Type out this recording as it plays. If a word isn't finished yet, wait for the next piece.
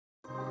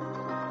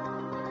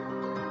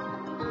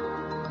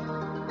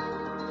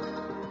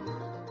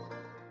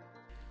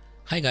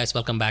Hi guys,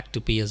 welcome back to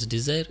PS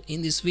Desire.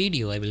 In this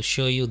video I will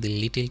show you the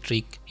little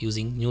trick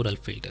using neural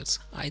filters.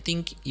 I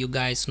think you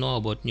guys know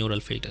about neural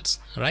filters,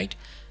 right?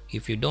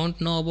 If you don't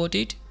know about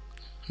it,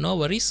 no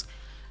worries.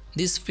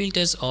 These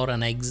filters are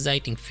an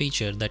exciting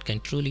feature that can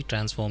truly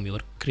transform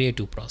your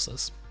creative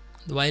process.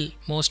 While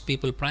most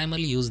people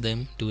primarily use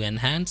them to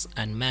enhance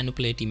and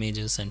manipulate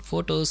images and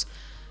photos,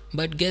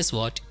 but guess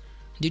what?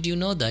 Did you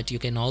know that you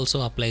can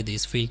also apply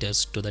these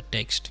filters to the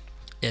text?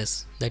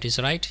 Yes, that is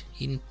right.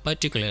 In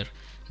particular,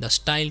 the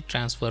style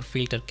transfer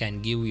filter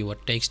can give your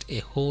text a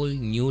whole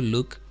new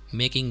look,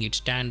 making it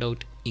stand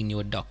out in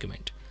your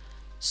document.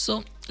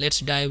 So let's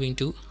dive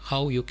into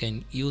how you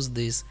can use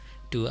this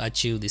to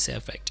achieve this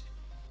effect.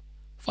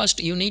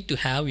 First, you need to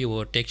have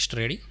your text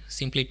ready.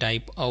 Simply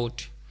type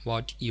out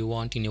what you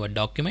want in your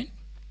document.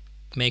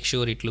 Make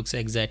sure it looks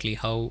exactly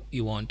how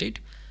you want it.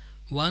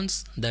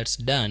 Once that's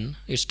done,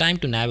 it's time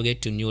to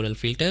navigate to neural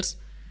filters.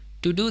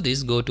 To do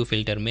this, go to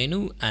filter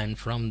menu and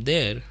from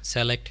there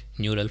select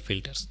neural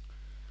filters.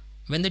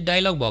 When the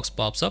dialog box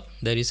pops up,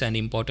 there is an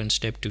important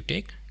step to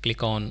take.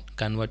 Click on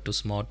convert to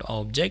smart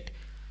object.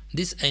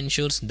 This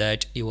ensures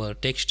that your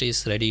text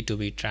is ready to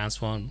be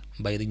transformed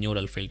by the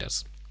neural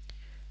filters.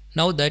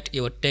 Now that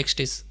your text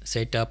is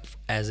set up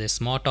as a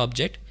smart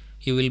object,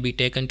 you will be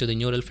taken to the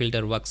neural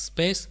filter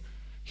workspace.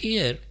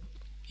 Here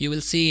you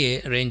will see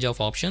a range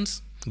of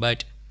options,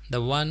 but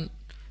the one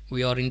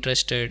we are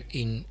interested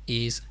in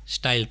is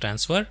style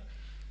transfer.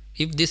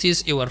 If this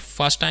is your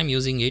first time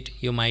using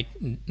it, you might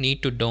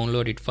need to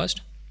download it first,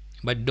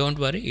 but don't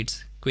worry,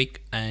 it's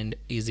quick and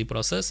easy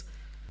process.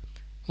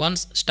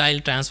 Once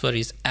style transfer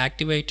is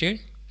activated,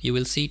 you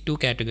will see two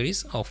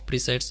categories of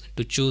presets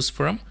to choose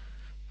from.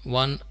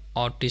 One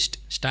artist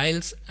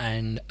styles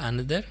and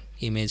another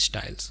image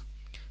styles.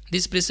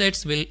 These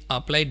presets will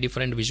apply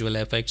different visual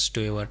effects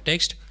to your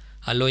text,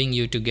 allowing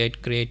you to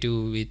get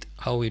creative with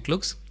how it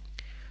looks.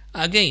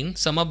 Again,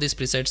 some of these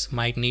presets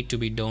might need to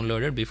be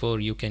downloaded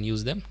before you can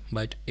use them,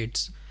 but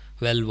it's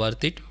well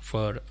worth it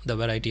for the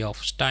variety of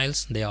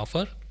styles they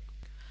offer.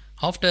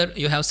 After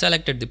you have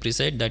selected the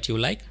preset that you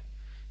like,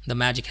 the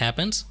magic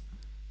happens.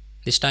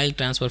 The style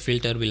transfer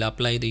filter will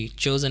apply the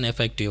chosen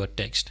effect to your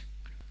text,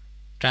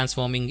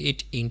 transforming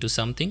it into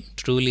something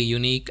truly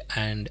unique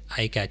and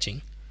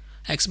eye-catching.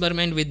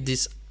 Experiment with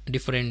these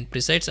different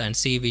presets and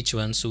see which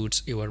one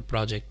suits your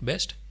project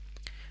best.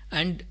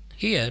 And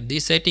here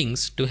these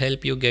settings to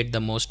help you get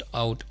the most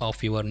out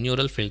of your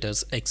neural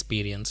filters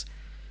experience.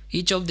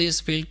 Each of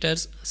these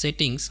filters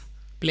settings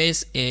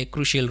plays a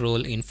crucial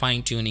role in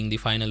fine-tuning the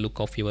final look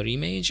of your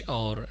image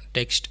or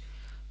text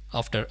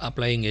after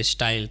applying a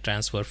style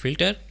transfer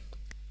filter.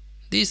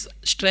 This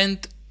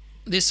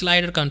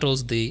slider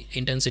controls the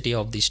intensity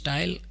of the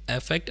style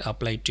effect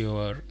applied to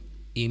your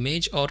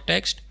image or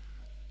text,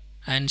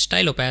 and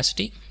style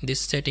opacity.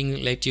 This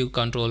setting lets you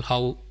control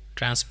how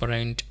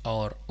transparent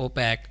or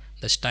opaque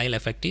the style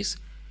effect is.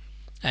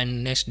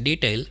 And next,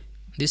 detail.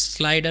 This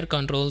slider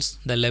controls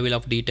the level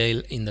of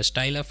detail in the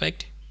style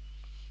effect.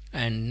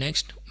 And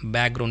next,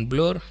 background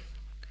blur.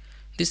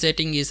 This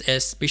setting is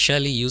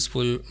especially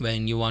useful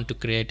when you want to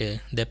create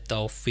a depth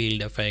of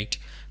field effect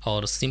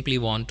or simply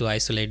want to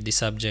isolate the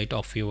subject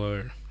of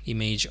your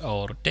image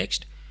or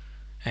text.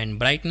 And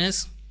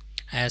brightness,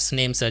 as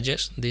name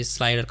suggests, this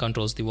slider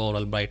controls the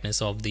overall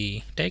brightness of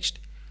the text.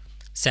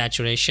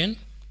 Saturation,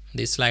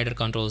 this slider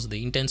controls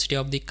the intensity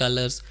of the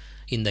colors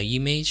in the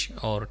image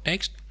or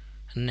text.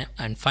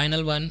 And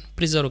final one,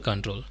 preserve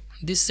control.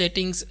 This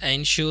settings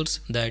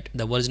ensures that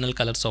the original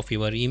colors of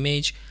your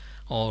image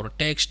or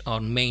text are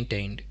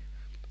maintained.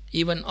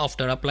 Even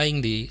after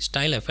applying the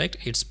style effect,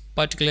 it's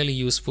particularly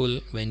useful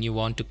when you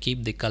want to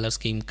keep the color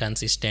scheme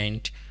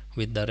consistent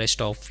with the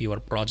rest of your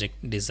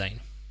project design.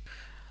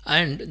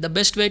 And the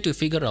best way to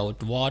figure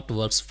out what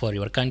works for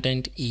your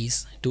content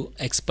is to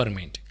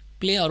experiment.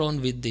 Play around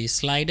with the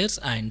sliders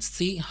and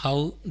see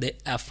how they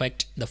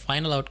affect the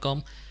final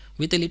outcome.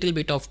 With a little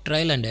bit of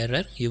trial and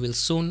error, you will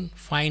soon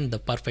find the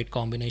perfect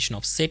combination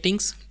of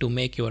settings to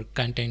make your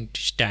content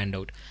stand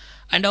out.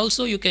 And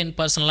also you can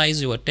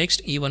personalize your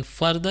text even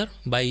further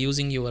by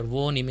using your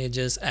own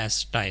images as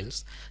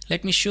styles.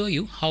 Let me show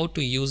you how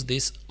to use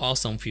this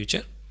awesome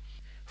feature.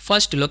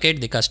 First,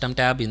 locate the custom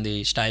tab in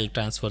the style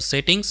transfer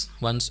settings.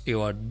 Once you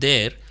are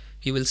there,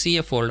 you will see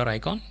a folder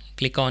icon.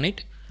 Click on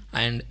it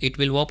and it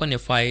will open a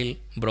file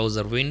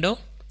browser window.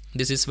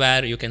 This is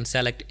where you can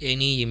select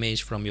any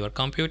image from your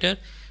computer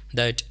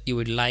that you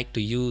would like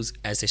to use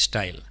as a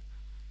style.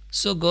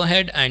 So go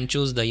ahead and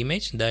choose the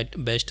image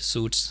that best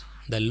suits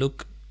the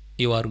look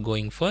you are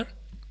going for.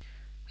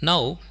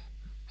 Now,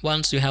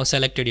 once you have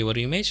selected your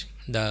image,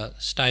 the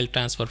style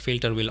transfer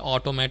filter will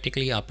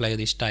automatically apply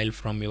the style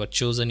from your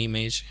chosen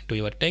image to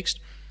your text.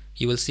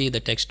 You will see the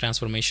text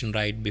transformation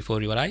right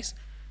before your eyes,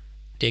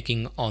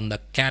 taking on the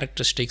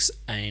characteristics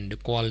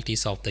and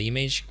qualities of the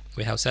image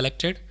we have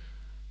selected.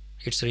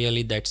 It's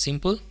really that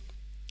simple.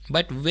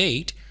 But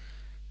wait,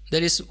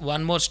 there is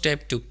one more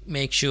step to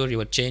make sure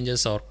your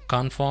changes are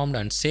confirmed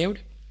and saved.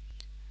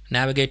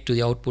 Navigate to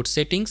the output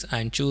settings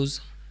and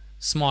choose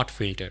Smart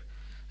Filter.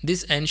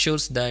 This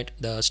ensures that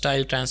the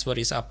style transfer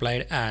is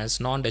applied as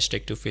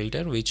non-destructive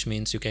filter, which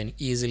means you can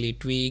easily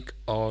tweak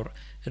or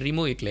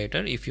remove it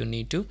later if you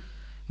need to.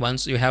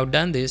 Once you have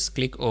done this,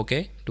 click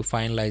OK to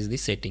finalize the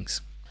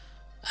settings.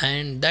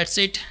 And that's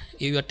it.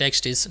 Your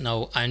text is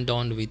now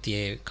adorned with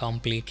a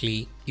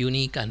completely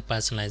unique and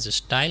personalized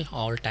style,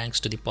 all thanks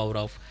to the power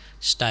of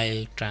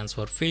style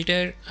transfer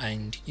filter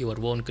and your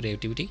own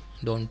creativity.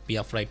 Don't be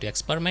afraid to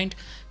experiment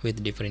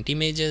with different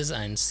images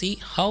and see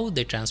how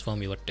they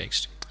transform your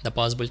text. The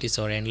possibilities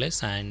are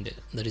endless and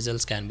the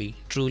results can be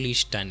truly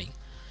stunning.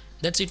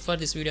 That's it for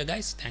this video,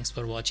 guys. Thanks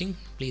for watching.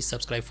 Please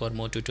subscribe for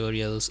more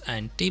tutorials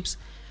and tips.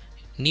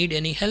 Need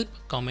any help?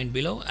 Comment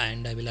below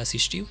and I will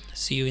assist you.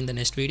 See you in the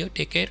next video.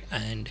 Take care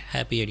and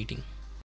happy editing.